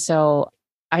everything. So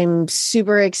I'm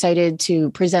super excited to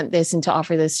present this and to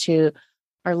offer this to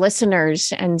our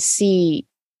listeners and see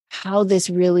how this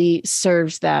really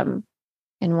serves them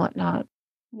and whatnot.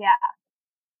 Yeah.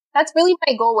 That's really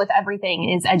my goal with everything,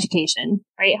 is education,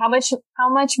 right? How much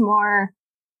more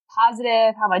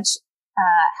positive, how much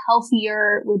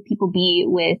healthier would people be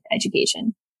with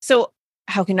education? So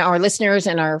how can our listeners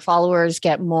and our followers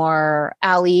get more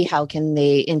Ali? How can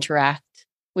they interact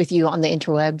with you on the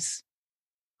interwebs?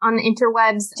 on the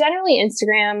interwebs, generally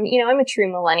Instagram. You know, I'm a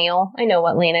true millennial. I know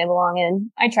what lane I belong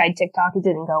in. I tried TikTok. It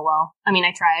didn't go well. I mean,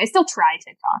 I still try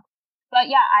TikTok. But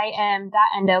yeah, I am that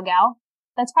endo gal.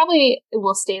 That's probably, it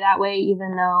will stay that way,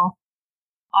 even though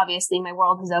obviously my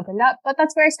world has opened up, but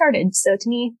that's where I started. So to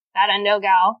me, that endo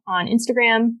gal on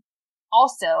Instagram,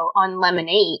 also on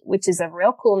Lemonade, which is a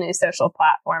real cool new social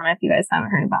platform. If you guys haven't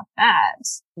heard about that.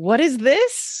 What is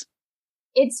this?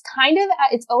 It's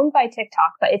it's owned by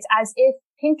TikTok, but it's as if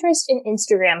Pinterest and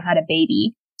Instagram had a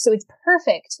baby. So it's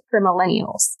perfect for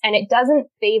millennials, and it doesn't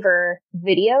favor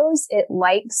videos. It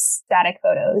likes static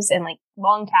photos and like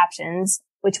long captions,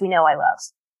 which we know I love.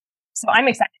 So I'm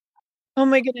excited. Oh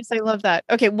my goodness. I love that.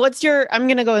 Okay. I'm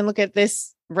going to go and look at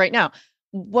this right now.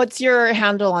 What's your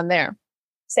handle on there?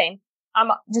 Same.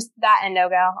 I'm just that endo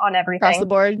gal on everything. Across the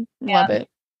board. Yeah. Love it.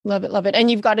 Love it. Love it.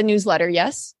 And you've got a newsletter.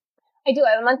 Yes. I do.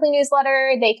 I have a monthly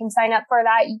newsletter. They can sign up for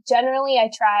that. Generally, I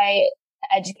try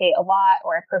to educate a lot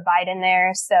or provide in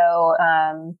there. So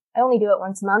I only do it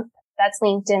once a month. That's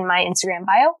linked in my Instagram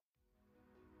bio.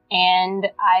 And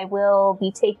I will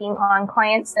be taking on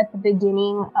clients at the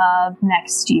beginning of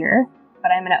next year.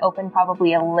 But I'm going to open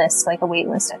probably a list, like a wait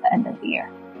list at the end of the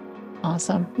year.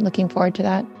 Awesome. Looking forward to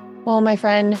that. Well, my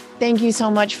friend, thank you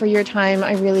so much for your time.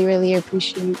 I really, really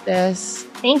appreciate this.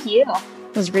 Thank you.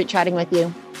 It was great chatting with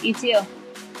you. You too.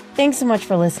 Thanks so much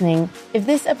for listening. If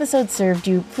this episode served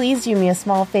you, please do me a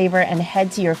small favor and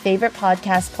head to your favorite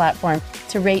podcast platform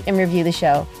to rate and review the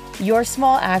show. Your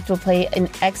small act will play an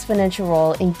exponential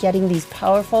role in getting these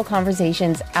powerful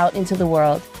conversations out into the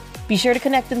world. Be sure to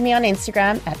connect with me on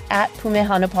Instagram at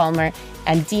 @PumeHanaPalmer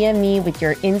and DM me with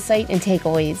your insight and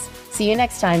takeaways. See you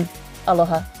next time.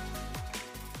 Aloha.